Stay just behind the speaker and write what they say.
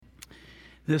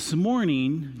This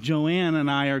morning, Joanne and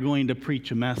I are going to preach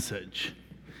a message.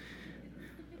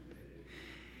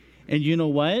 And you know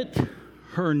what?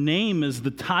 Her name is the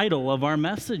title of our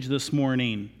message this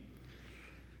morning.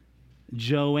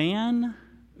 Joanne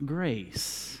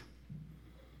Grace.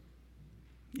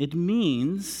 It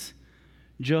means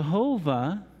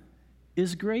Jehovah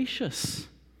is gracious,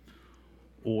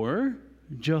 or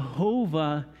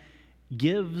Jehovah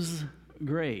gives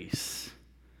grace.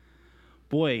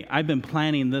 Boy, I've been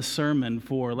planning this sermon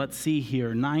for,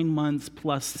 9 months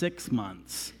plus 6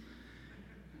 months.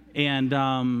 And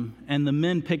the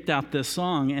men picked out this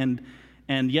song,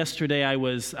 and yesterday I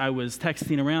was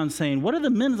texting around saying, what are the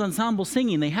men's ensemble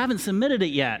singing? They haven't submitted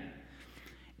it yet.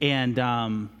 And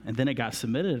then it got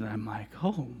submitted, and I'm like,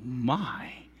 oh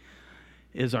my,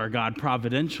 is our God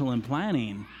providential in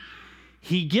planning?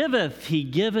 He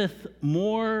giveth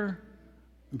more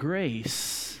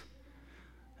grace.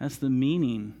 That's the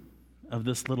meaning of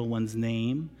this little one's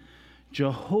name.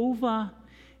 Jehovah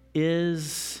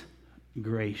is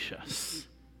gracious.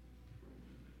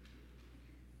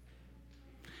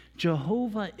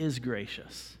 Jehovah is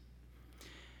gracious.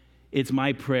 It's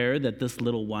my prayer that this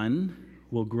little one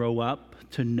will grow up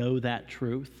to know that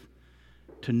truth,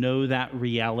 to know that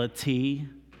reality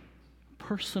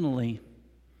personally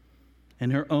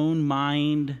in her own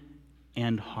mind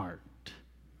and heart.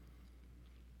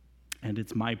 And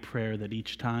it's my prayer that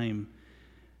each time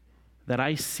that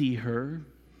I see her,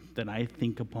 that I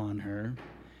think upon her,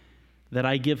 that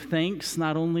I give thanks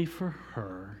not only for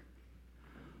her,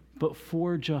 but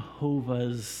for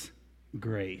Jehovah's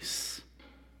grace.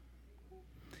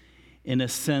 In a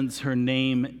sense, her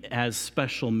name has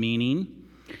special meaning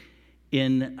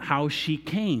in how she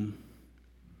came.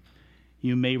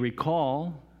 You may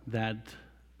recall that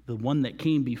the one that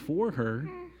came before her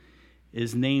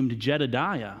is named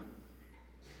Jedediah.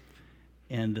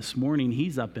 And this morning,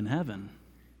 he's up in heaven.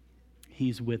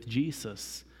 He's with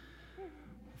Jesus.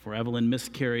 For Evelyn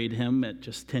miscarried him at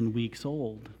just 10 weeks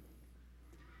old.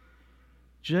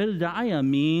 Jedediah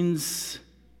means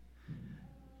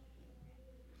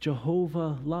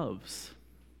Jehovah loves.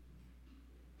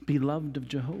 Beloved of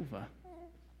Jehovah.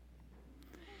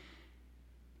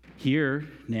 Here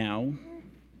now,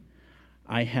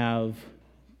 I have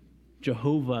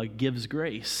Jehovah gives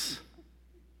grace.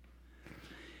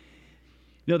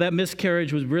 You know, that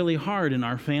miscarriage was really hard in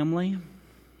our family.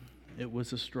 It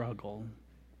was a struggle.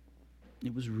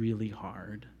 It was really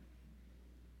hard.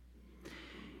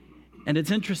 And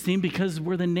it's interesting because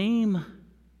where the name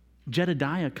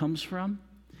Jedediah comes from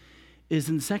is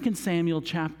in 2 Samuel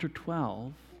chapter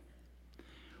 12,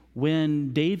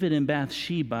 when David and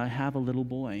Bathsheba have a little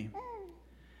boy.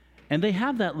 And they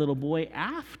have that little boy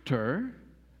after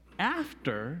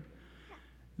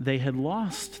they had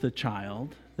lost the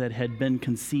child that had been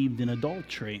conceived in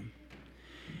adultery.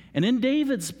 And in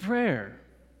David's prayer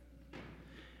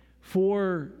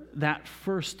for that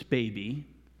first baby,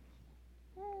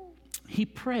 he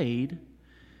prayed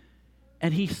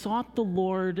and he sought the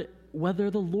Lord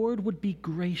whether the Lord would be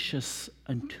gracious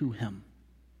unto him.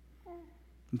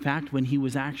 In fact, when he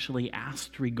was actually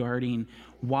asked regarding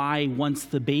why once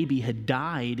the baby had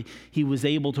died, he was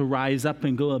able to rise up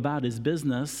and go about his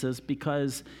business, is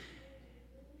because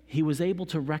he was able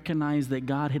to recognize that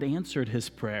God had answered his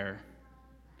prayer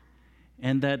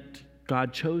and that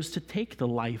God chose to take the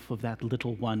life of that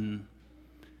little one.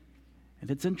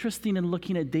 And it's interesting in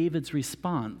looking at David's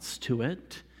response to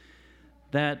it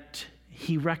that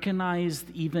he recognized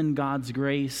even God's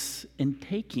grace in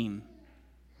taking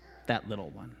that little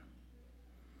one.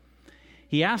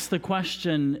 He asked the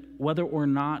question whether or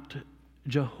not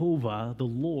Jehovah, the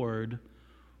Lord,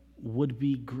 would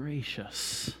be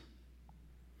gracious.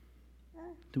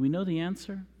 Do we know the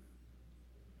answer?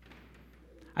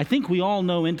 I think we all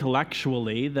know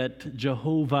intellectually that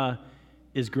Jehovah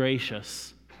is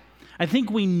gracious. I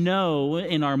think we know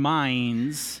in our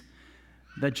minds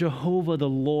that Jehovah the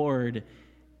Lord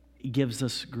gives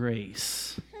us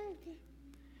grace.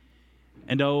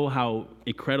 And oh, how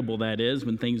incredible that is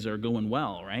when things are going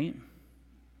well, right?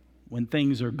 When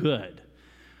things are good.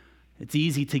 It's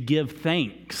easy to give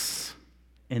thanks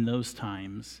in those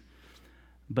times.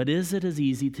 But is it as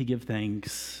easy to give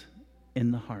thanks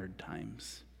in the hard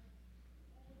times?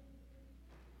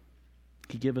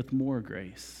 He giveth more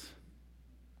grace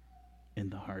in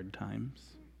the hard times.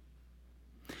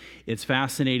 It's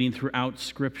fascinating throughout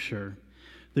Scripture.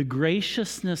 The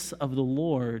graciousness of the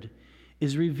Lord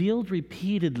is revealed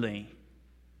repeatedly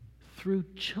through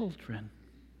children.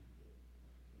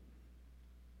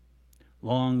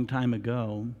 Long time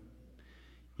ago,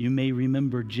 you may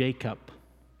remember Jacob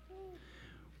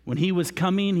When he was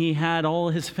coming, he had all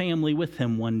his family with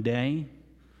him one day.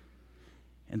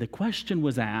 And the question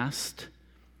was asked,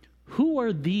 "Who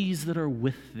are these that are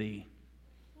with thee?"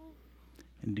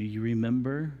 And do you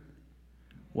remember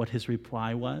what his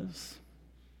reply was?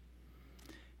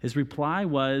 His reply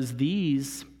was,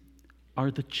 "These are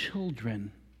the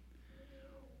children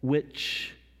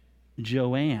which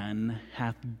Joanne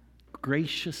hath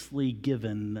graciously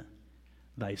given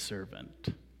thy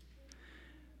servant."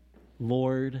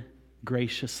 Lord,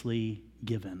 graciously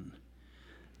given.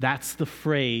 That's the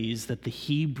phrase that the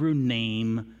Hebrew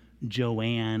name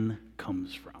Joanne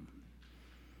comes from.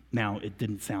 Now, it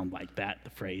didn't sound like that, the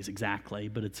phrase exactly,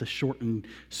 but it's a shortened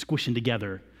squishing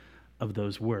together of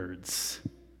those words.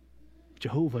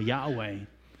 Jehovah, Yahweh,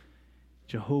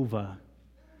 Jehovah,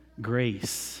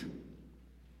 grace.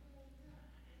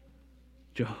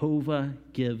 Jehovah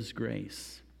gives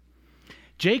grace.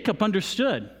 Jacob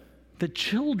understood that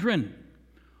children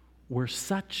were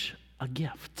such a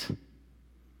gift.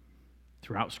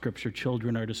 Throughout Scripture,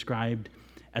 children are described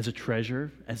as a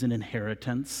treasure, as an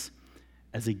inheritance,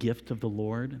 as a gift of the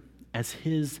Lord, as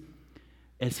his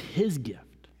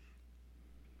gift.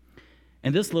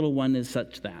 And this little one is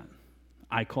such that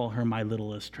I call her my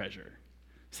littlest treasure.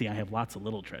 See, I have lots of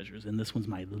little treasures, and this one's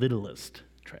my littlest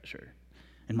treasure.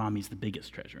 And Mommy's the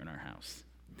biggest treasure in our house.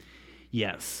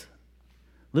 Yes,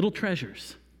 little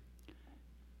treasures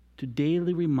to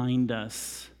daily remind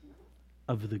us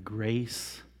of the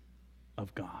grace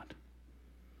of God.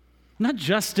 Not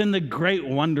just in the great,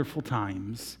 wonderful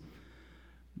times,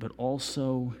 but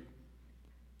also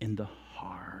in the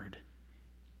hard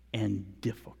and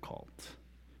difficult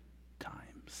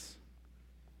times.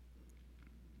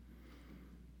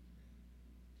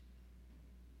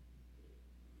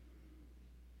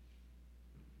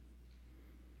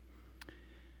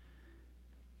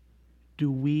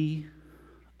 Do we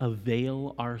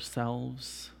avail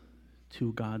ourselves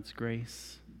to God's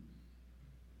grace?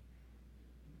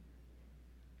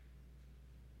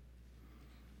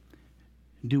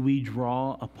 Do we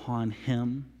draw upon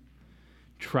Him,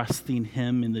 trusting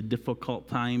Him in the difficult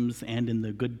times and in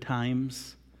the good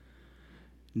times,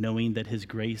 knowing that His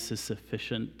grace is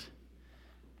sufficient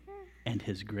and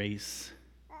His grace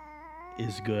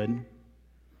is good?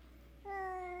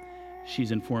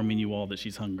 She's informing you all that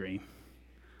she's hungry.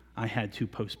 I had to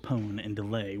postpone and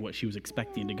delay what she was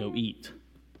expecting to go eat.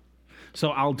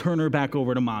 So I'll turn her back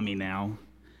over to Mommy now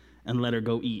and let her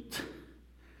go eat.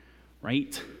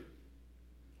 Right?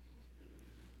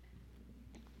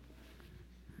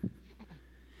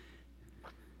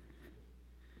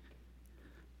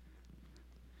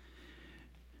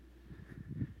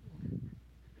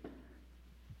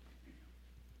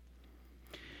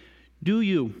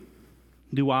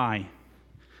 Do I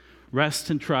rest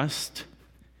and trust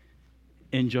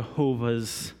in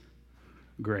Jehovah's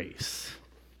grace?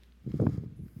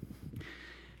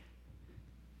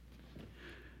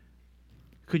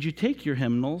 Could you take your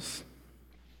hymnals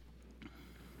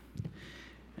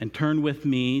and turn with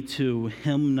me to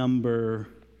hymn number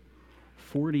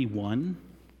 41?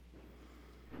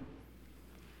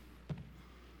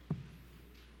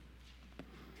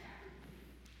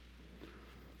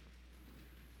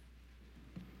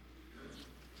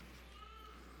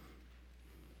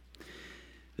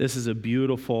 This is a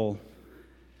beautiful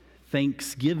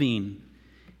Thanksgiving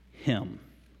hymn.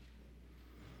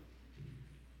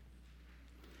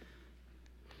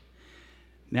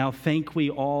 Now thank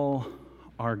we all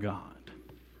our God.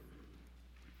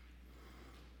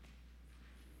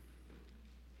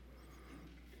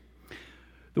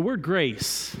 The word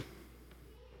grace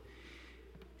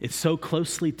is so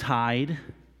closely tied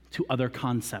to other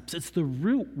concepts. It's the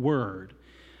root word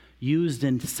used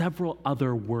in several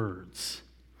other words.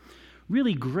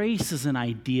 Really, grace is an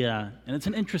idea, and it's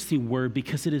an interesting word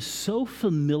because it is so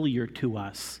familiar to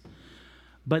us,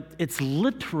 but its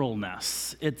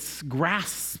literalness, its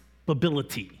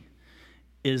graspability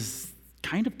is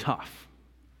kind of tough.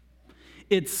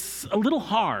 It's a little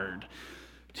hard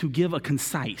to give a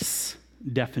concise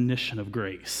definition of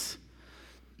grace.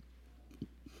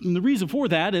 And the reason for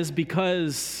that is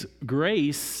because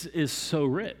grace is so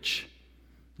rich.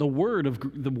 The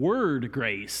word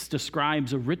grace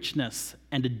describes a richness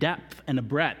and a depth and a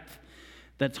breadth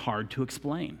that's hard to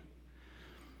explain.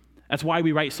 That's why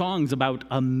we write songs about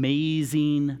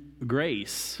amazing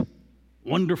grace.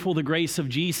 Wonderful the grace of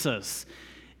Jesus.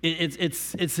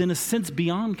 It's in a sense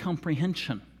beyond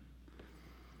comprehension.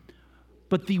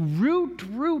 But the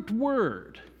root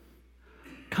word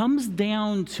comes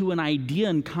down to an idea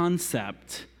and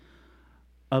concept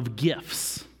of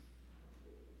gifts.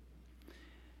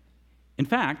 In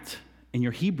fact, in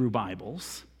your Hebrew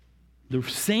Bibles, The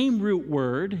same root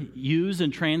word used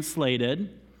and translated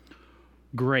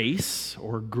grace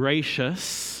or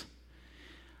gracious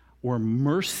or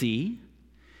mercy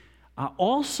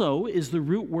also is the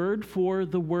root word for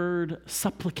the word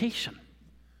supplication.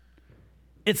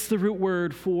 It's the root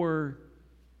word for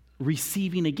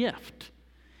receiving a gift.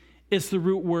 It's the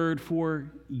root word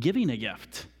for giving a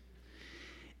gift.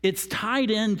 It's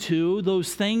tied into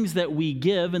those things that we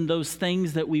give and those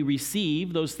things that we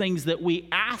receive, those things that we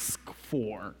ask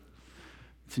for.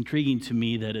 It's intriguing to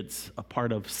me that it's a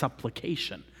part of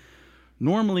supplication.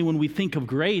 Normally, when we think of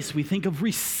grace, we think of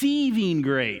receiving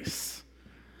grace.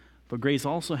 But grace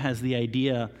also has the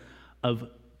idea of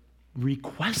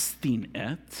requesting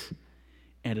it,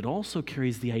 and it also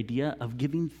carries the idea of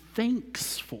giving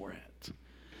thanks for it.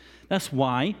 That's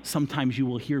why sometimes you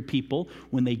will hear people,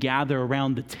 when they gather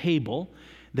around the table,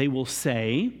 they will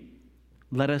say,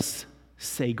 "Let us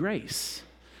say grace."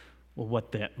 Well,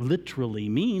 what that literally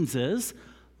means is,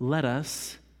 let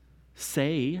us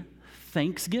say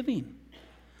thanksgiving.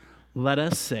 Let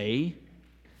us say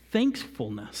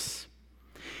thankfulness.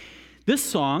 This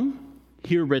song,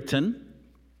 here written,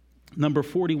 number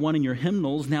 41 in your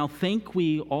hymnals, "Now Thank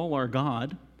We All Our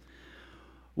God,"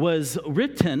 was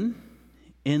written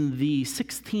in the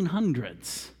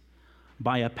 1600s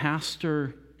by a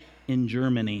pastor in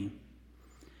Germany.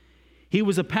 He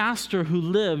was a pastor who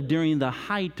lived during the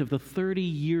height of the 30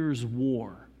 Years'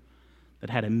 War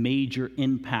that had a major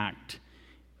impact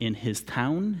in his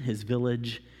town, his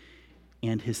village,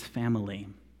 and his family.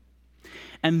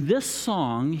 And this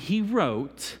song he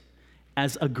wrote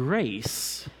as a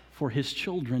grace for his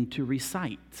children to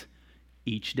recite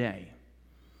each day,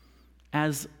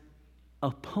 as a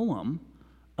poem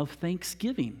of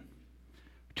thanksgiving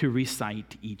to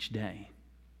recite each day.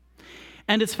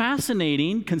 And it's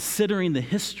fascinating, considering the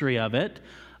history of it,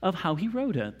 of how he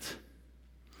wrote it.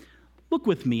 Look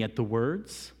with me at the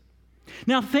words.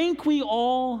 "Now thank we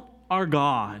all our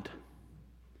God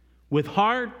with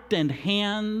heart and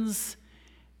hands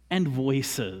and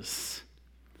voices."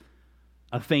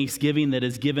 A thanksgiving that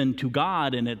is given to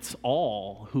God, and it's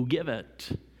all who give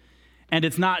it. And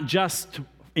it's not just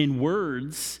in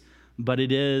words, but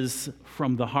it is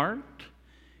from the heart,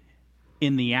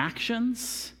 in the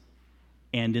actions,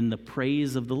 and in the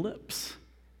praise of the lips,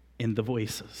 in the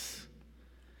voices.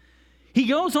 He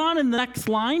goes on in the next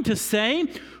line to say,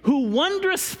 "Who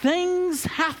wondrous things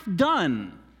hath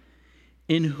done,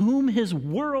 in whom his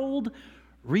world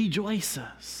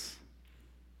rejoices."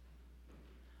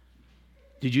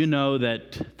 Did you know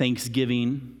that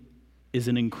Thanksgiving is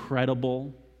an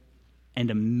incredible and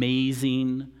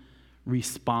amazing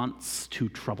response to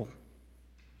trouble?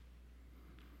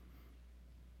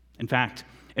 In fact,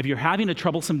 if you're having a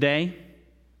troublesome day,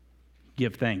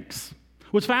 give thanks.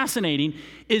 What's fascinating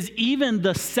is even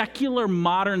the secular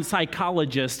modern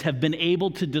psychologists have been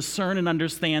able to discern and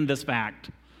understand this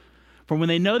fact. For when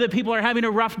they know that people are having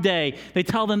a rough day, they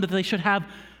tell them that they should have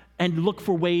and look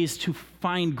for ways to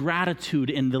find gratitude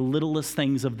in the littlest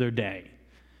things of their day.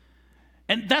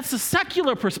 And that's a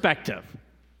secular perspective.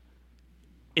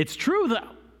 It's true,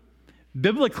 though.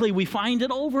 Biblically, we find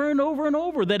it over and over and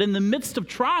over that in the midst of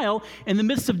trial, in the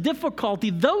midst of difficulty,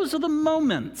 those are the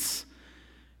moments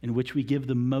in which we give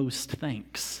the most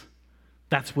thanks.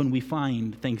 That's when we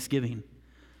find thanksgiving.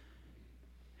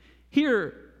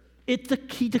 Here,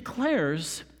 he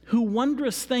declares, "Who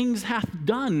wondrous things hath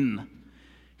done."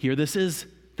 Here, this is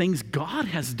things God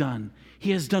has done.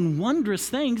 He has done wondrous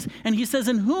things, and he says,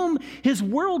 "In whom his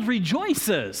world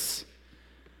rejoices."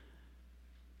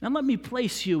 Now let me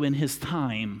place you in his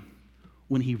time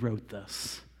when he wrote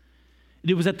this.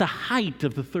 It was at the height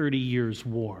of the 30 Years'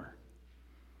 War.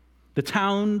 The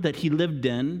town that he lived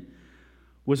in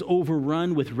was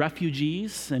overrun with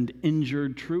refugees and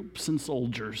injured troops and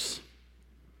soldiers.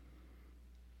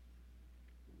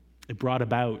 It brought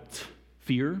about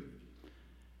fear,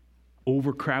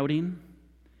 overcrowding,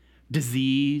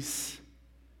 disease,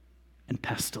 and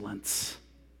pestilence.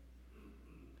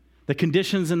 The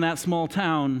conditions in that small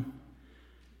town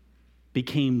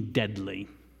became deadly.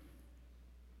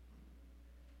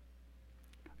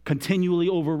 Continually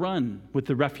overrun with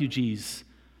the refugees,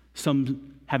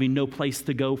 some having no place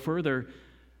to go further,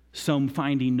 some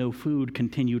finding no food,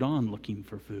 continued on looking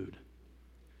for food.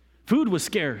 Food was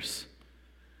scarce.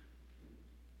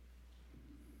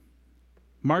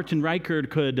 Martin Reichert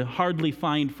could hardly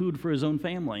find food for his own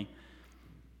family.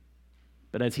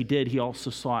 But as he did, he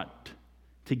also sought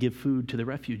to give food to the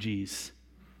refugees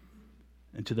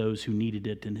and to those who needed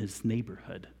it in his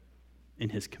neighborhood, in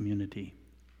his community.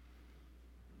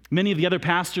 Many of the other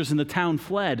pastors in the town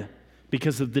fled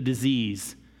because of the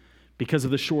disease, because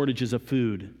of the shortages of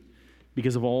food.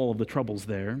 because of all of the troubles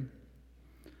there.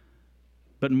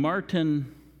 But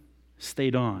Martin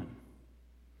stayed on.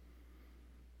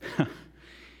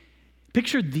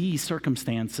 Picture these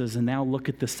circumstances and now look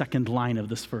at the second line of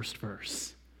this first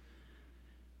verse.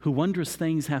 Who wondrous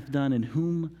things hath done, in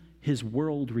whom his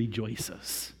world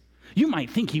rejoices. You might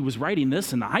think he was writing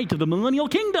this in the height of the millennial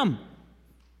kingdom.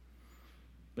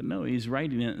 But no, he's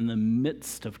writing it in the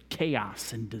midst of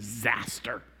chaos and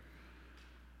disaster.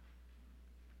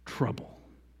 Trouble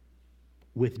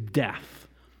with death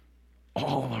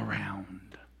all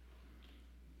around.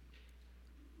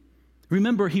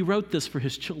 Remember, he wrote this for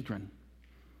his children.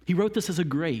 He wrote this as a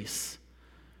grace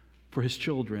for his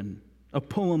children, a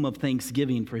poem of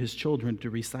thanksgiving for his children to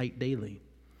recite daily.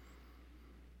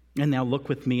 And now look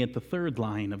with me at the third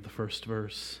line of the first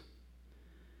verse.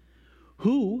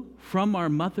 Who from our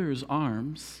mother's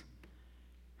arms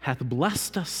hath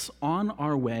blessed us on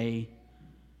our way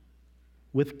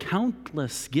with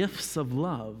countless gifts of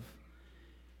love,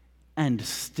 and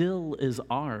still is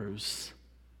ours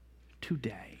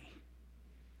today.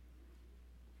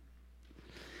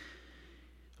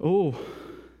 Oh,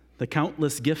 the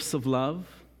countless gifts of love.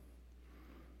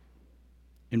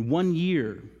 In 1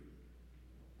 year,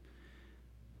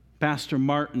 Pastor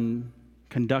Martin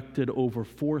conducted over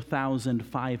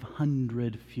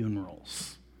 4,500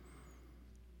 funerals.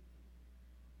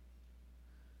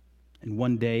 And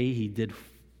one day he did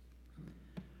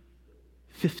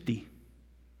 50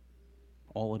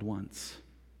 all at once.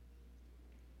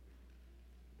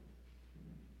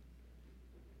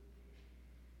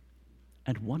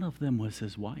 And one of them was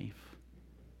his wife,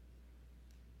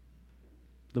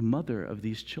 the mother of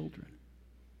these children,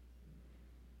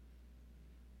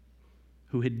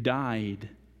 who had died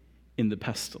in the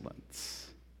pestilence.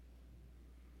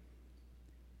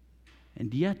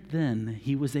 And yet then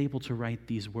he was able to write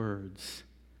these words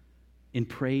in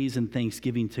praise and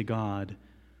thanksgiving to God,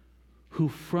 who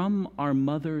from our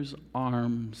mother's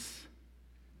arms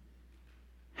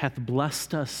hath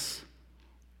blessed us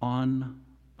on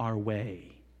our way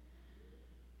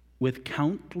with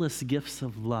countless gifts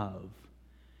of love.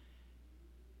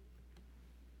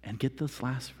 And get this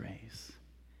last phrase,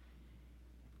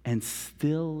 and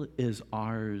still is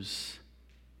ours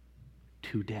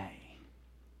today.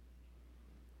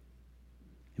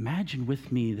 Imagine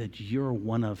with me that you're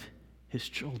one of his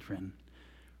children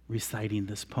reciting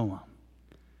this poem.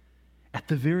 At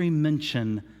the very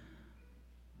mention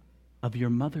of your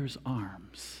mother's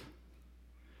arms,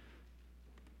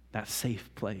 that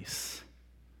safe place,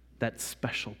 that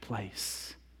special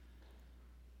place,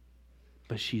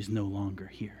 but she's no longer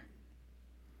here.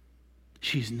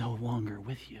 She's no longer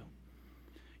with you.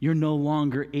 You're no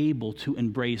longer able to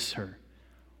embrace her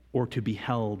or to be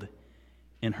held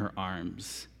in her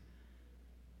arms.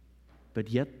 But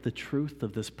yet the truth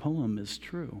of this poem is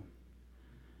true.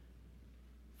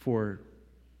 For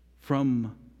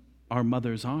from our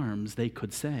mother's arms, they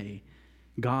could say,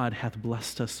 God hath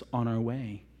blessed us on our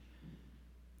way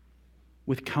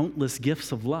with countless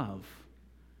gifts of love,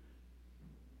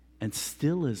 and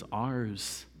still is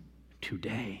ours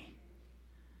today.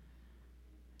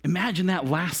 Imagine that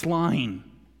last line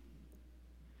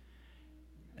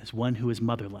as one who is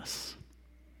motherless.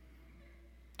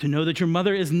 To know that your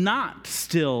mother is not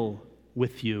still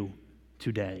with you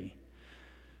today,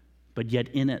 but yet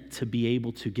in it to be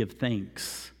able to give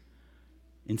thanks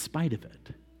in spite of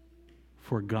it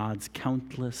for God's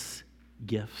countless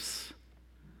gifts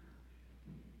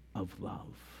of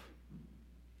love.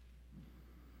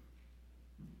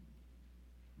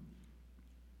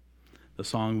 The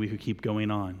song, we could keep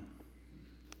going on.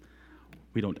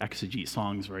 We don't exegete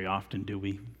songs very often, do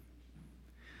we?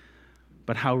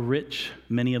 But how rich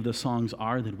many of the songs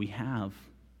are that we have.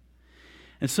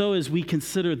 And so as we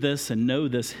consider this and know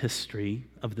this history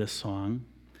of this song,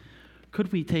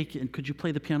 could you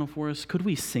play the piano for us? Could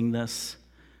we sing this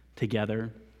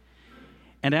together?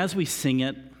 And as we sing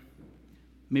it,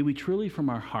 may we truly from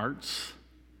our hearts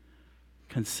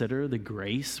consider the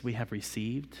grace we have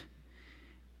received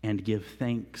and give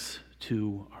thanks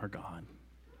to our God.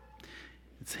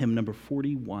 It's hymn number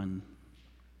 41.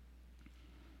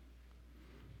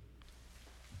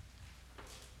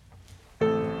 In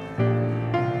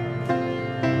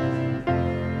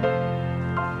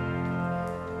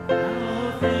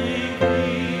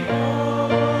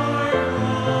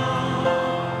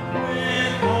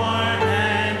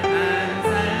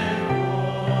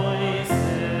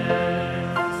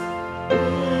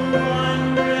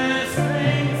whom his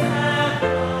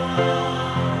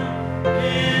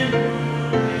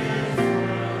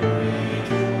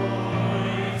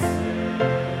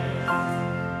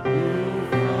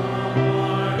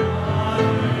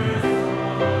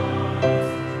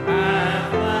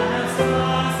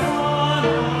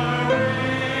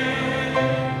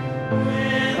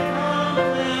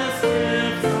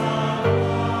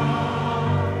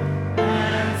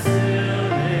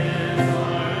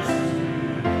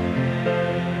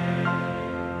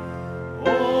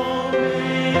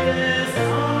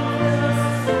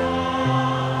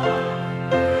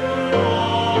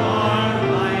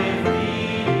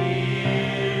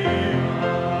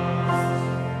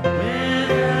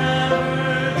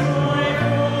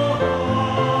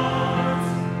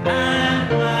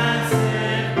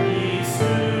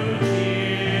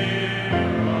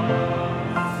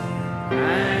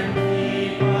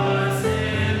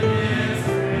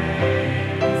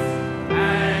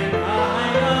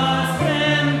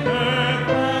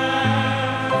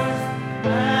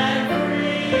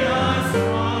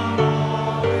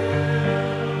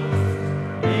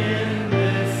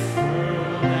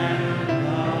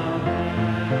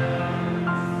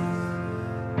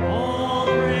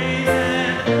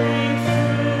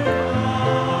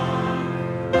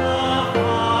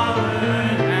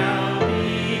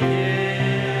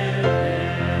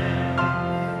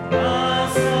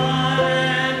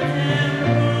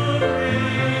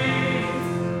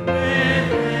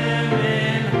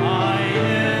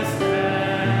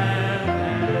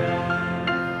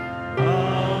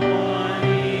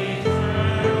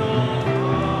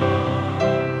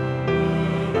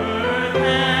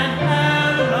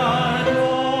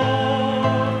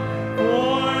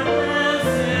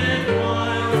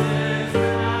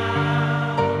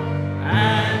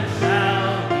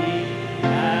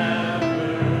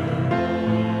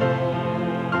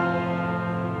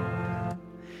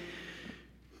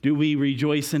Do we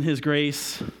rejoice in his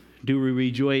grace? Do we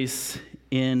rejoice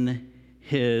in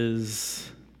his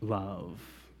love?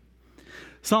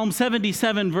 Psalm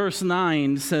 77 verse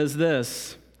 9 says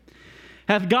this,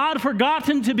 "Hath God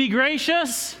forgotten to be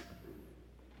gracious?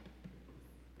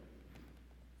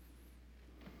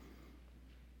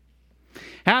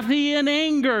 Hath he in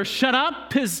anger shut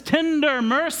up his tender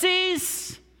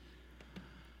mercies?"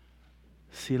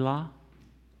 Selah.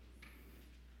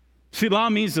 Selah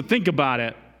means to think about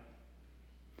it.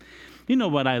 You know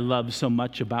what I love so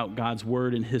much about God's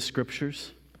word and his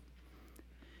scriptures?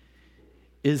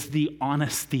 Is the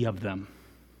honesty of them.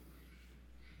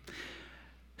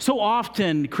 So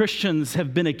often Christians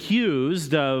have been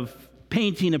accused of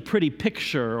painting a pretty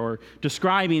picture or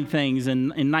describing things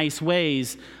in nice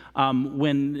ways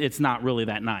when it's not really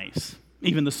that nice.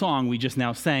 Even the song we just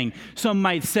now sang, some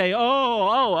might say,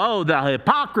 oh, the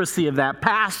hypocrisy of that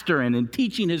pastor and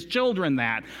teaching his children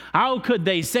that. How could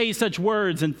they say such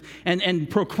words and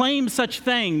proclaim such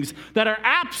things that are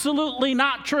absolutely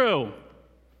not true?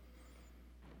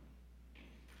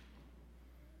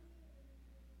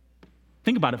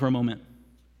 Think about it for a moment.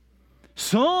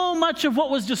 So much of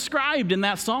what was described in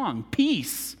that song,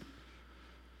 peace,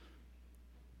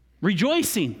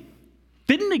 rejoicing,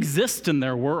 didn't exist in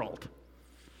their world.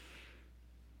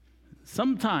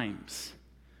 Sometimes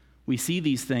we see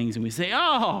these things and we say,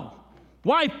 oh,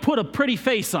 why put a pretty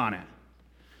face on it?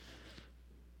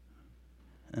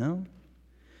 Well,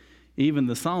 even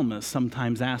the psalmist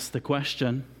sometimes asks the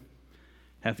question,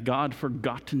 hath God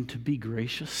forgotten to be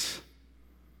gracious?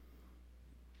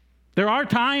 There are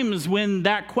times when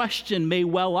that question may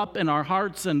well up in our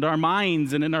hearts and our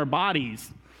minds and in our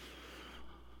bodies.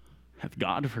 Hath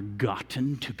God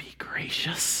forgotten to be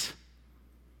gracious?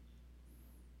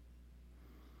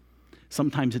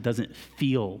 Sometimes it doesn't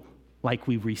feel like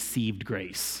we've received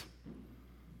grace.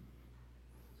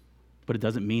 But it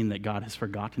doesn't mean that God has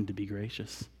forgotten to be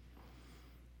gracious.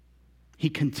 He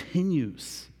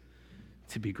continues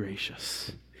to be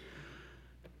gracious.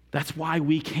 That's why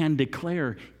we can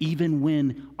declare, even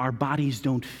when our bodies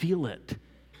don't feel it,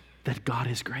 that God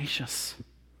is gracious.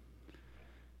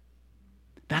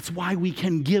 That's why we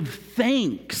can give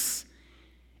thanks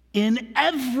in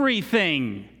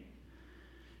everything.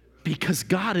 Because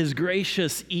God is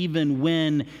gracious even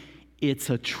when it's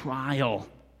a trial,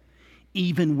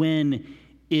 even when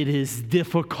it is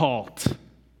difficult.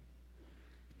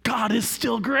 God is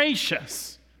still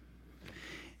gracious.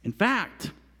 In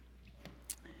fact,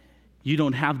 you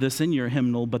don't have this in your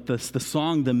hymnal, but the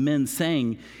song the men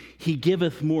sang, He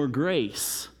giveth more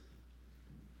grace.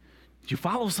 Did you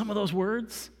follow some of those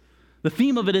words? The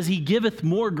theme of it is He giveth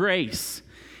more grace.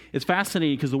 It's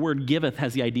fascinating because the word giveth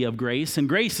has the idea of grace, and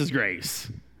grace is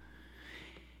grace.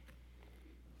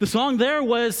 The song there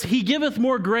was, He giveth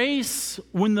more grace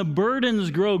when the burdens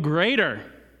grow greater.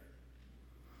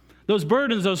 Those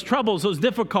burdens, those troubles, those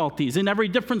difficulties, in every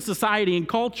different society and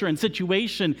culture and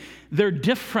situation, they're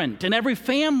different. In every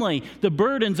family, the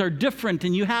burdens are different,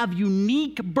 and you have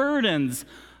unique burdens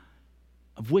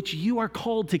of which you are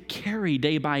called to carry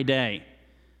day by day.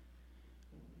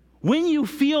 When you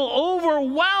feel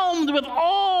overwhelmed with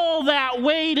all that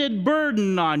weighted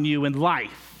burden on you in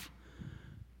life,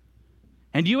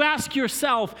 and you ask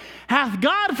yourself, hath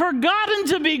God forgotten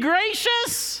to be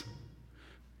gracious?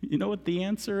 You know what the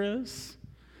answer is?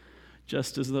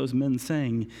 Just as those men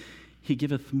sang, He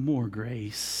giveth more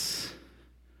grace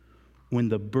when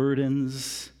the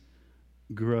burdens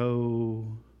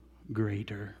grow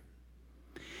greater.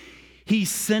 He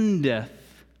sendeth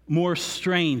more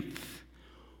strength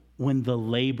when the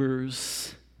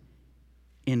labors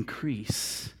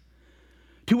increase.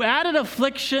 To added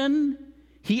affliction,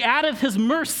 He addeth His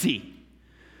mercy.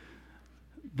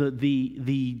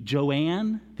 The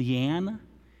Joanne, the Anne,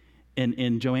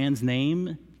 in Joanne's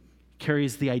name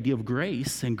carries the idea of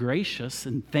grace and gracious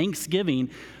and thanksgiving,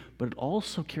 but it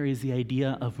also carries the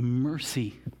idea of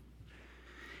mercy.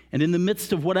 And in the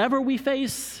midst of whatever we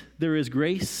face, there is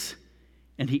grace,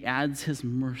 and He adds His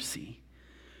mercy.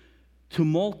 To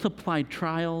multiplied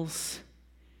trials,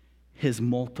 His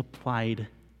multiplied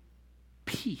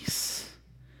peace.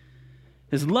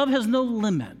 His love has no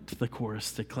limit, the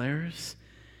chorus declares.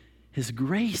 His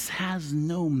grace has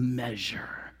no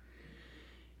measure.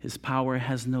 His power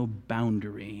has no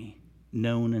boundary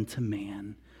known unto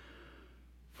man.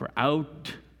 For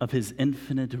out of His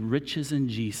infinite riches in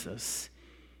Jesus,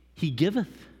 He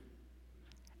giveth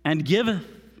and giveth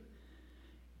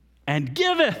and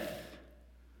giveth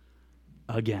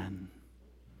again.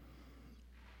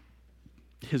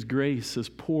 His grace is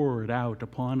poured out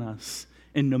upon us,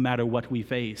 and no matter what we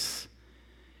face.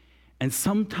 And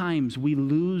sometimes we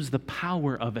lose the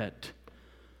power of it.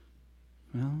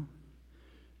 Well,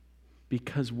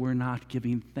 because we're not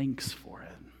giving thanks for it.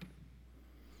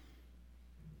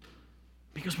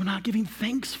 Because we're not giving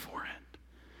thanks for it.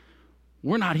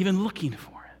 We're not even looking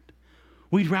for it.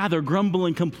 We'd rather grumble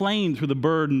and complain through the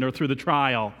burden or through the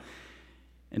trial.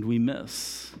 And we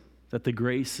miss that the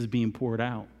grace is being poured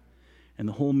out. And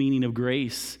the whole meaning of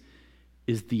grace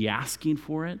is the asking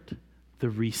for it, the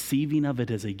receiving of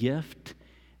it as a gift,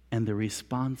 and the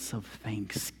response of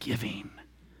thanksgiving.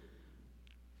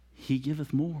 He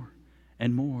giveth more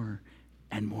and more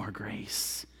and more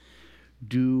grace.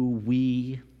 Do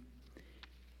we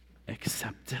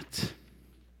accept it?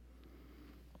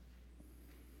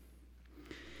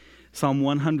 Psalm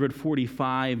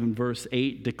 145 and verse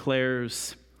 8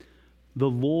 declares, "The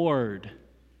Lord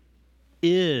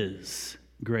is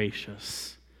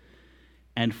gracious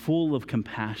and full of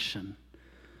compassion,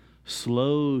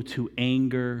 slow to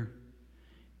anger,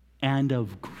 and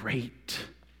of great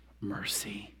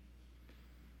mercy."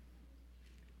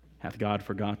 Hath God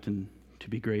forgotten to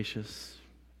be gracious?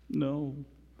 No.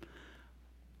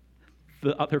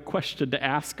 The other question to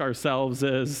ask ourselves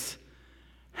is,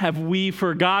 have we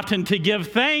forgotten to give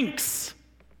thanks?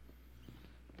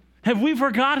 Have we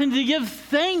forgotten to give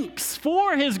thanks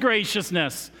for his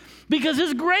graciousness? Because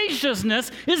his graciousness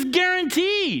is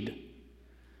guaranteed.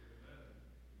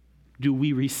 Do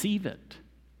we receive it?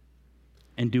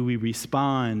 And do we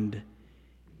respond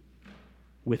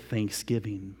with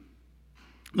thanksgiving?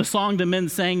 The song the men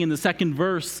sang in the second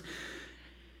verse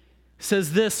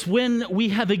says this: "When we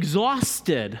have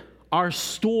exhausted our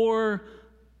store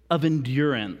of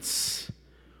endurance,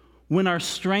 when our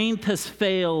strength has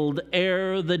failed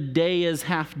ere the day is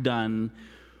half done,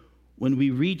 when we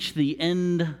reach the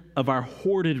end of our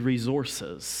hoarded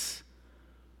resources,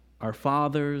 our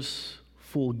Father's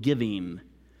full giving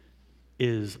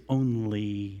is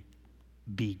only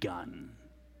begun."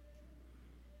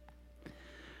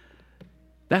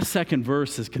 That second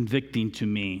verse is convicting to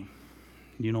me.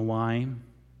 You know why?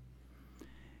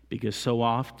 Because so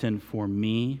often for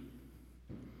me,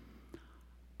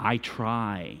 I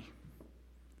try.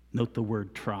 Note the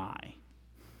word try.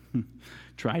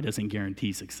 Try doesn't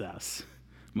guarantee success.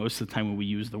 Most of the time when we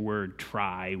use the word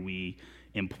try, we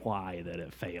imply that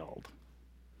it failed.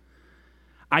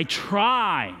 I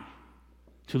try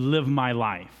to live my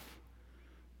life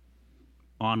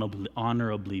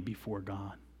honorably before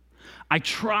God. I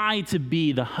try to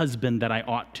be the husband that I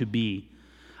ought to be.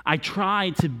 I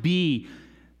try to be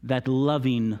that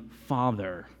loving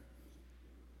father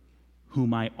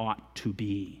whom I ought to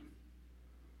be.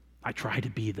 I try to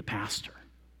be the pastor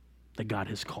that God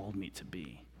has called me to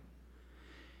be.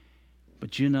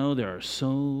 But you know, there are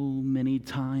so many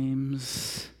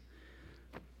times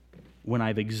when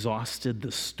I've exhausted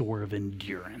the store of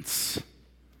endurance.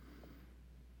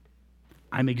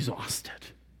 I'm exhausted.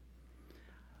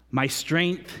 My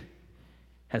strength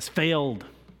has failed,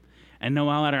 and no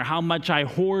matter how much I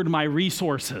hoard my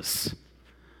resources,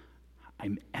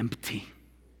 I'm empty.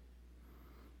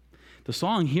 The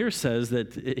song here says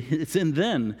that it's in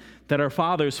then that our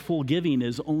Father's full giving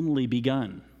is only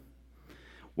begun.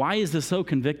 Why is this so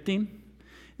convicting?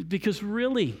 Because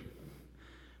really,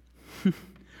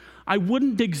 I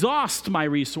wouldn't exhaust my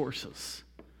resources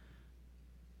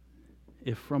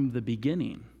if from the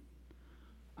beginning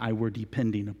I were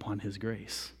depending upon his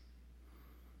grace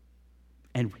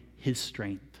and his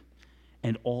strength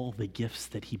and all the gifts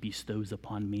that he bestows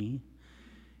upon me,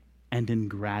 and in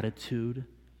gratitude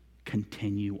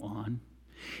continue on.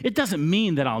 It doesn't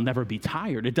mean that I'll never be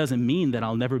tired. It doesn't mean that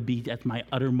I'll never be at my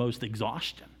uttermost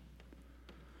exhaustion.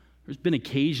 There's been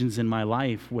occasions in my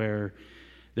life where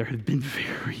there have been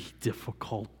very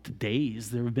difficult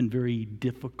days. There have been very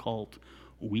difficult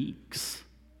weeks.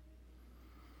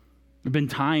 There have been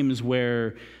times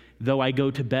where, though I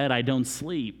go to bed, I don't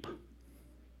sleep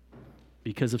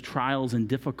because of trials and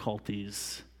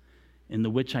difficulties in the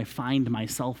which I find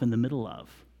myself in the middle of.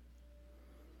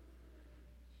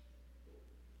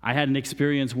 I had an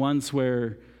experience once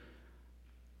where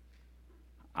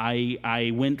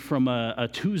I went from a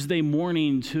Tuesday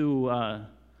morning to a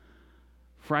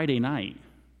Friday night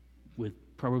with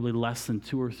probably less than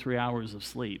 2 or 3 hours of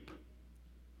sleep.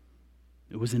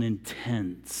 It was an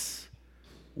intense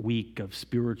week of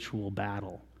spiritual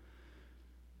battle,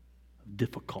 of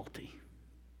difficulty,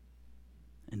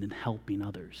 and in helping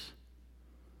others.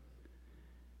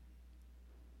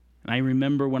 And I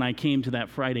remember when I came to that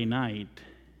Friday night,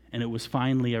 and it was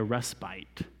finally a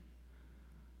respite,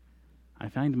 I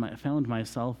found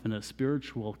myself in a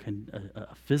spiritual,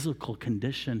 a physical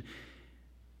condition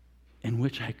in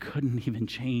which I couldn't even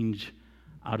change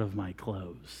out of my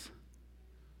clothes,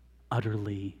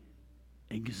 utterly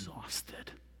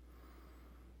exhausted.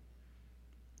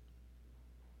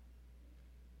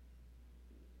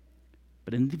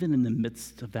 But even in the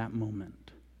midst of that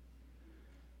moment,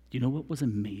 do you know what was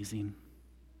amazing?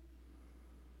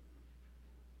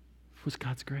 It was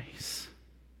God's grace,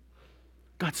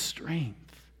 God's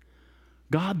strength,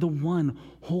 God the one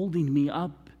holding me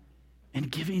up and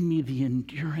giving me the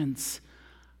endurance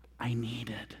I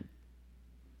needed.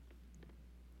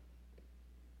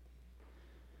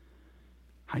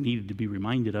 I needed to be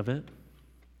reminded of it.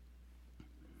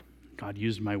 God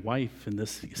used my wife in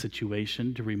this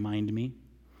situation to remind me.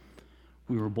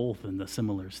 We were both in a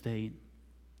similar state.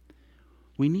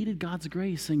 We needed God's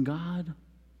grace, and God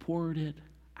poured it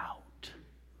out.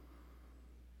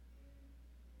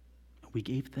 We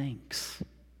gave thanks.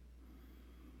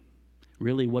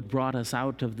 Really, what brought us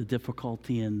out of the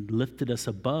difficulty and lifted us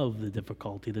above the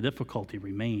difficulty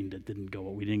remained. It didn't go.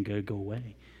 We didn't go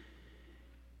away.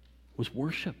 Was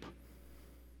worship.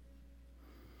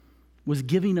 Was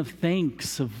giving of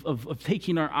thanks, of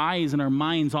taking our eyes and our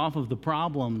minds off of the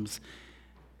problems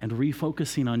and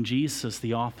refocusing on Jesus,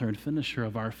 the author and finisher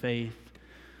of our faith,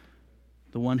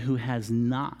 the one who has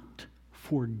not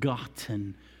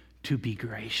forgotten to be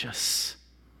gracious.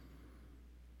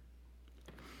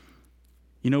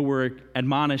 You know, we're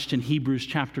admonished in Hebrews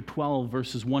chapter 12,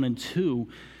 verses 1 and 2,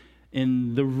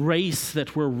 in the race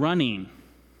that we're running.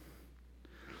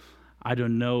 I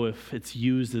don't know if it's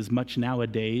used as much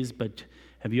nowadays, but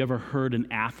have you ever heard an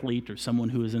athlete or someone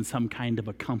who is in some kind of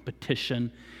a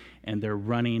competition and they're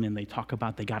running and they talk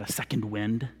about they got a second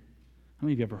wind? How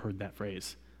many of you ever heard that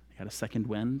phrase? They got a second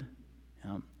wind?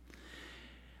 Yeah.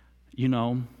 You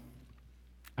know,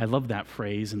 I love that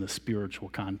phrase in the spiritual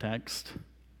context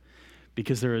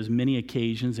because there are many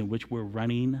occasions in which we're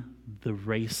running the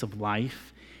race of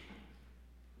life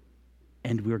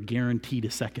and we're guaranteed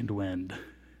a second wind.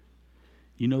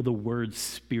 You know, the word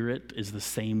spirit is the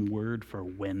same word for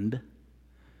wind.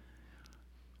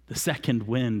 The second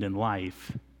wind in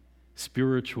life,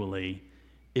 spiritually,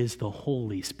 is the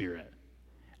Holy Spirit.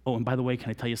 Oh, and by the way,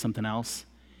 can I tell you something else?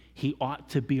 He ought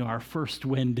to be our first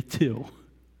wind too,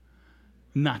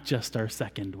 not just our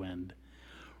second wind.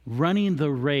 Running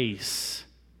the race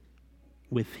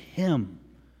with Him,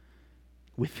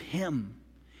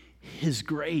 His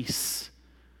grace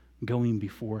going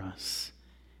before us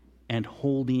and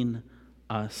holding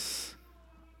us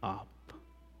up.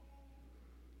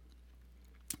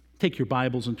 Take your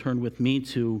Bibles and turn with me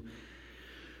to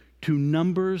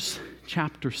Numbers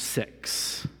chapter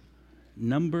 6.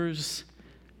 Numbers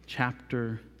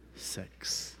chapter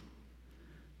 6.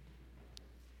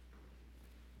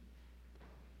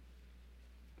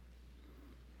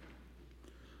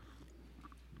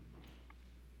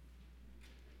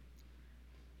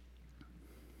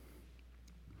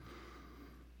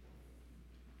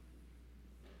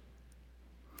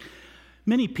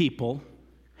 Many people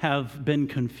have been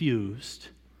confused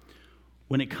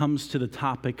when it comes to the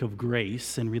topic of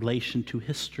grace in relation to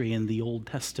history in the Old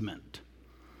Testament.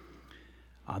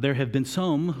 There have been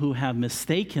some who have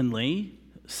mistakenly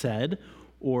said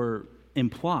or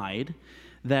implied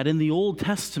that in the Old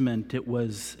Testament it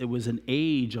was an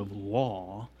age of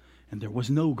law and there was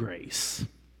no grace.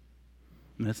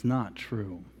 And that's not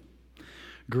true.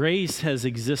 Grace has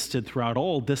existed throughout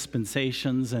all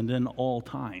dispensations and in all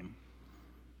time.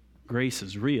 Grace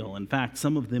is real. In fact,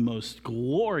 some of the most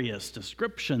glorious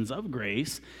descriptions of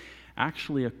grace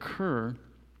actually occur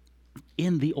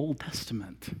in the Old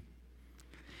Testament.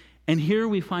 And here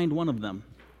we find one of them.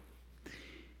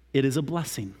 It is a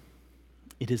blessing.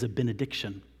 It is a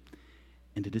benediction.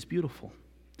 And it is beautiful.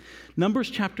 Numbers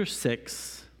chapter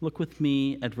 6, look with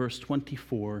me at verse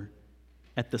 24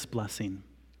 at this blessing.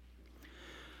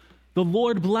 The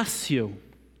Lord bless you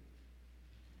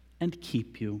and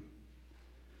keep you.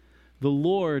 The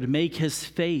Lord make His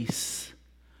face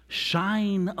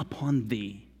shine upon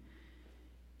thee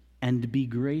and be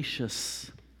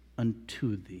gracious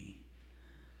unto thee.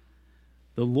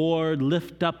 The Lord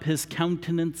lift up His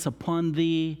countenance upon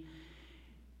thee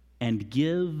and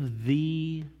give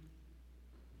thee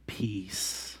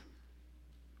peace.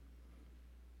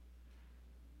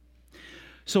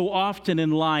 So often in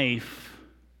life,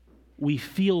 we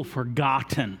feel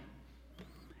forgotten.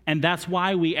 And that's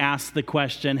why we ask the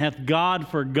question, hath God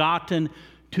forgotten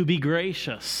to be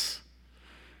gracious?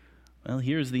 Well,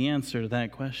 here's the answer to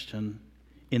that question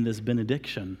in this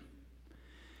benediction.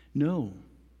 No,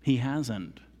 He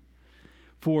hasn't.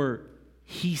 For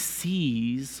He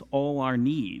sees all our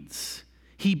needs.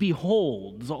 He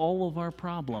beholds all of our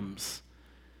problems.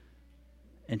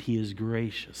 And He is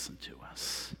gracious unto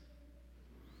us.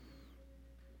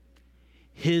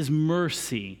 His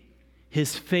mercy,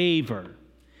 His favor,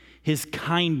 His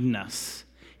kindness,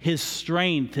 His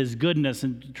strength, His goodness.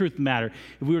 And the truth of the matter,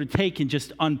 if we were to take and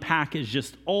just unpackage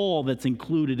just all that's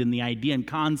included in the idea and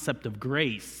concept of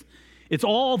grace, it's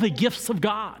all the gifts of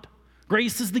God.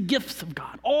 Grace is the gifts of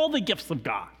God. All the gifts of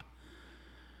God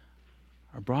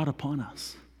are brought upon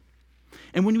us.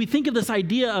 And when we think of this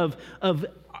idea of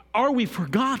are we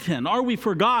forgotten? Are we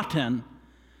forgotten?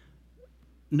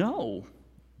 No.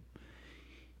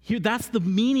 Here, that's the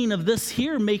meaning of this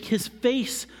here. Make His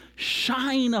face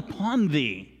shine upon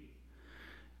thee.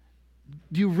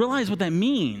 Do you realize what that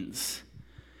means?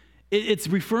 It's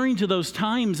referring to those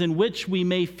times in which we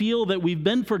may feel that we've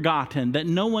been forgotten, that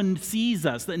no one sees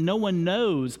us, that no one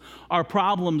knows our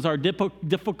problems, our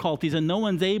difficulties, and no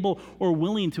one's able or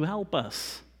willing to help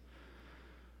us.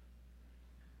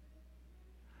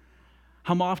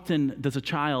 How often does a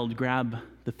child grab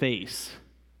the face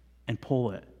and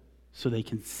pull it so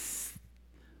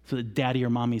that daddy or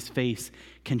mommy's face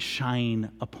can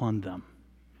shine upon them?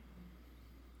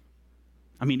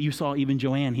 I mean, you saw even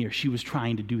Joanne here. She was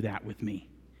trying to do that with me.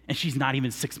 And she's not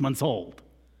even 6 months old.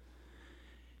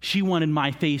 She wanted my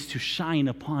face to shine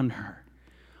upon her.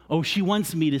 Oh, she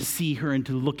wants me to see her and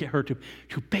to look at her, to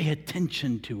pay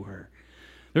attention to her.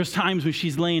 There's times when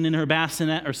she's laying in her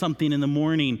bassinet or something in the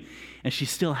morning and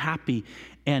she's still happy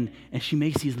and she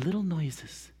makes these little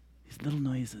noises.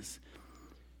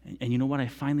 And you know what? I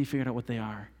finally figured out what they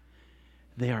are.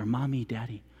 They are, Mommy,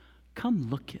 Daddy, come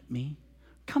look at me.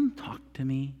 Come talk to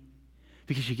me.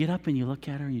 Because you get up and you look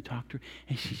at her and you talk to her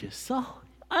and she's just,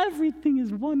 everything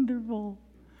is wonderful.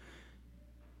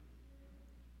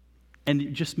 And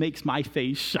it just makes my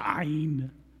face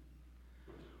shine.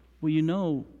 Well, you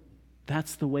know,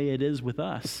 that's the way it is with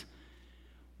us.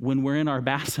 When we're in our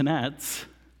bassinets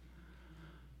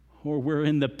or we're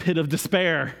in the pit of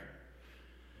despair,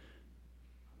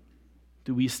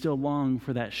 do we still long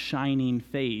for that shining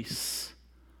face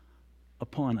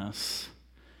upon us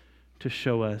to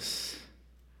show us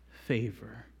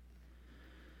favor?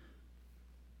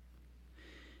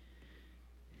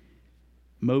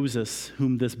 Moses,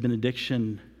 whom this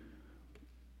benediction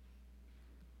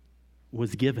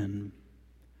was given,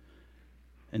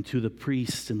 and to the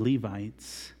priests and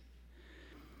Levites,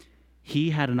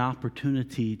 he had an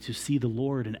opportunity to see the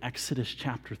Lord in Exodus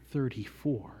chapter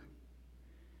 34.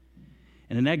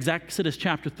 And in Exodus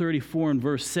chapter 34 and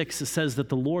verse 6, it says that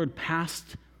the Lord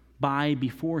passed by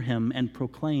before him and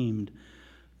proclaimed,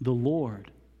 the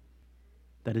Lord,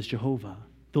 that is Jehovah,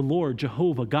 the Lord,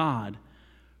 Jehovah God,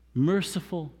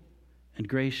 merciful and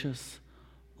gracious,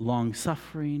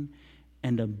 long-suffering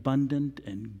and abundant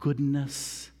in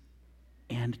goodness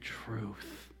and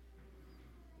truth.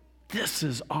 This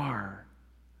is our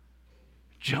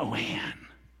Joanne.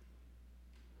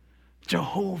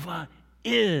 Jehovah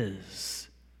is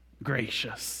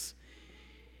gracious.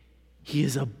 He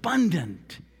is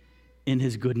abundant in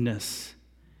His goodness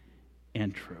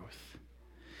and truth.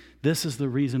 This is the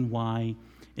reason why,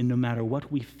 and no matter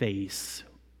what we face,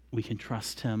 we can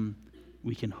trust Him,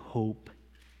 we can hope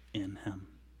in Him.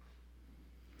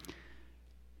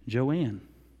 Joanne,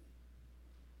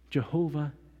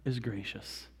 Jehovah is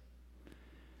gracious.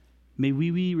 May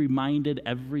we be reminded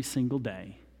every single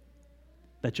day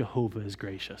that Jehovah is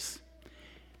gracious.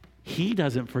 He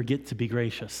doesn't forget to be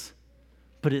gracious,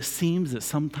 but it seems that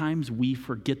sometimes we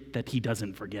forget that He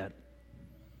doesn't forget.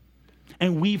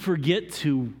 And we forget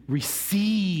to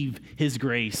receive His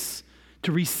grace,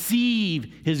 to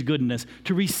receive His goodness,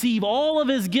 to receive all of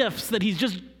His gifts that He's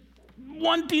just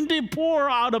wanting to pour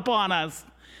out upon us,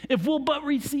 if we'll but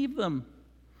receive them.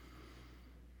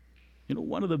 You know,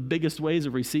 one of the biggest ways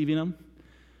of receiving them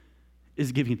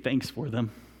is giving thanks for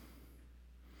them.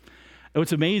 And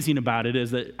what's amazing about it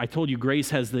is that I told you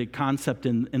grace has the concept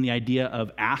in the idea of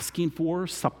asking for,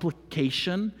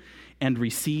 supplication, and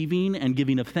receiving and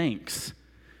giving of thanks.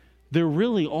 They're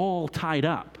really all tied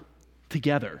up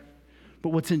together. But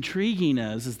what's intriguing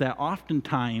is that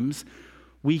oftentimes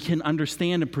we can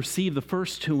understand and perceive the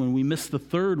first two and we miss the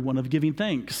third one of giving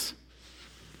thanks.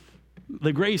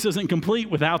 The grace isn't complete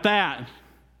without that.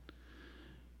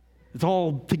 It's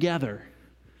all together.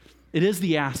 It is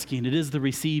the asking, it is the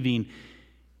receiving,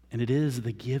 and it is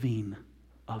the giving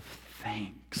of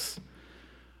thanks.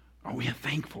 Are we a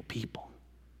thankful people?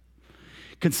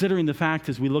 Considering the fact,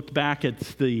 as we looked back at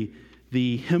the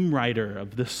hymn writer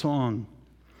of this song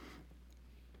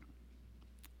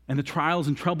and the trials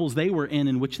and troubles they were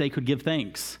in which they could give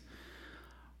thanks.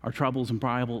 Our trials and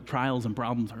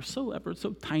problems are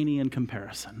so tiny in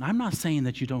comparison. I'm not saying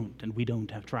that you don't and we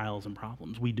don't have trials and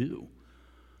problems. We do.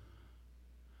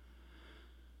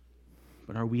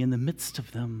 But are we in the midst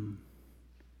of them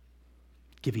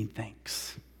giving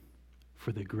thanks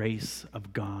for the grace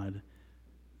of God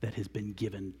that has been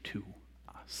given to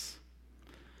us.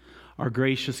 Our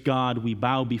gracious God, we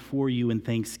bow before you in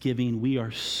thanksgiving. We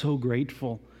are so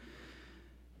grateful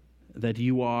that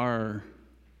you are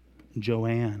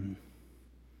Joanne.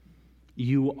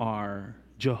 You are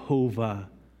Jehovah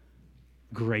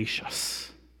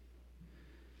gracious.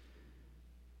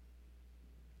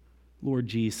 Lord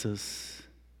Jesus,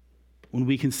 when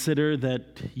we consider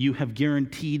that you have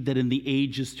guaranteed that in the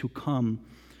ages to come,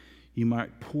 you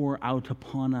might pour out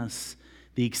upon us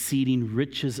the exceeding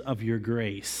riches of your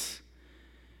grace,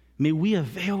 may we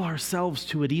avail ourselves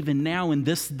to it even now in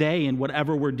this day and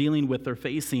whatever we're dealing with or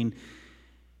facing.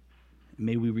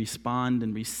 May we respond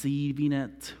in receiving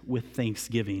it with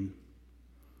thanksgiving,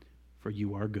 for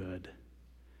you are good.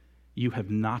 You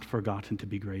have not forgotten to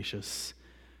be gracious.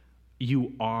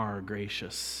 You are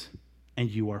gracious, and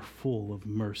you are full of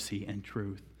mercy and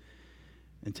truth.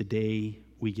 And today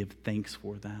we give thanks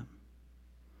for that.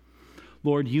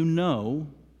 Lord, you know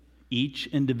each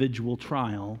individual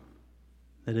trial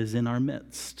that is in our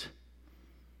midst.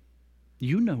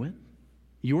 You know it.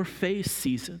 Your face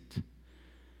sees it.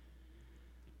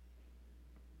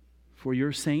 For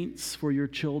your saints, for your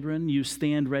children, you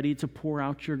stand ready to pour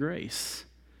out your grace.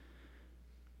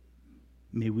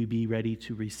 May we be ready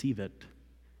to receive it.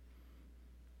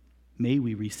 May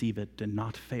we receive it and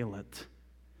not fail it,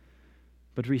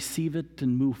 but receive it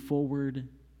and move forward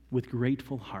with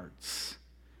grateful hearts,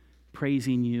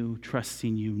 praising you,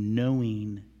 trusting you,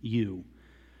 knowing you,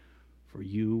 for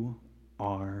you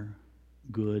are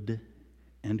good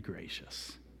and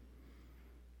gracious.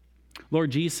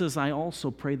 Lord Jesus, I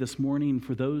also pray this morning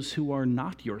for those who are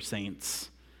not your saints,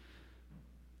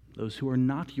 those who are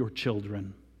not your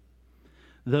children,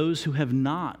 those who have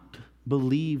not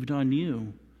believed on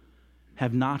you,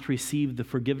 have not received the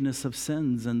forgiveness of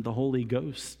sins and the Holy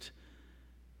Ghost.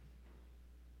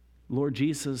 Lord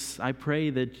Jesus, I pray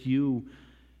that you,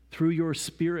 through your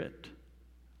Spirit,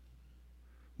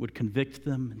 would convict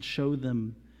them and show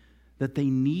them that they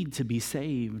need to be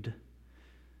saved,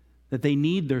 that they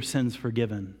need their sins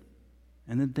forgiven,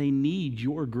 and that they need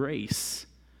your grace.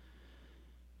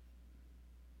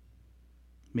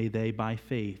 May they, by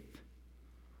faith,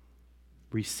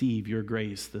 receive your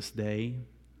grace this day,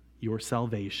 your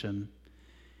salvation,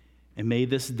 and may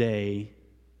this day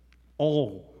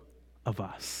all of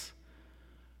us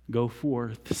go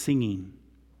forth singing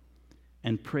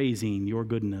and praising your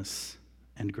goodness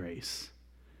and grace.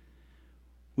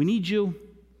 We need you,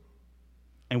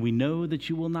 and we know that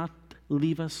you will not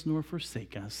leave us nor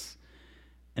forsake us,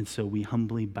 and so we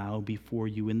humbly bow before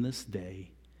you in this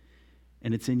day,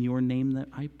 and it's in your name that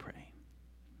I pray.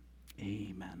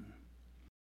 Amen.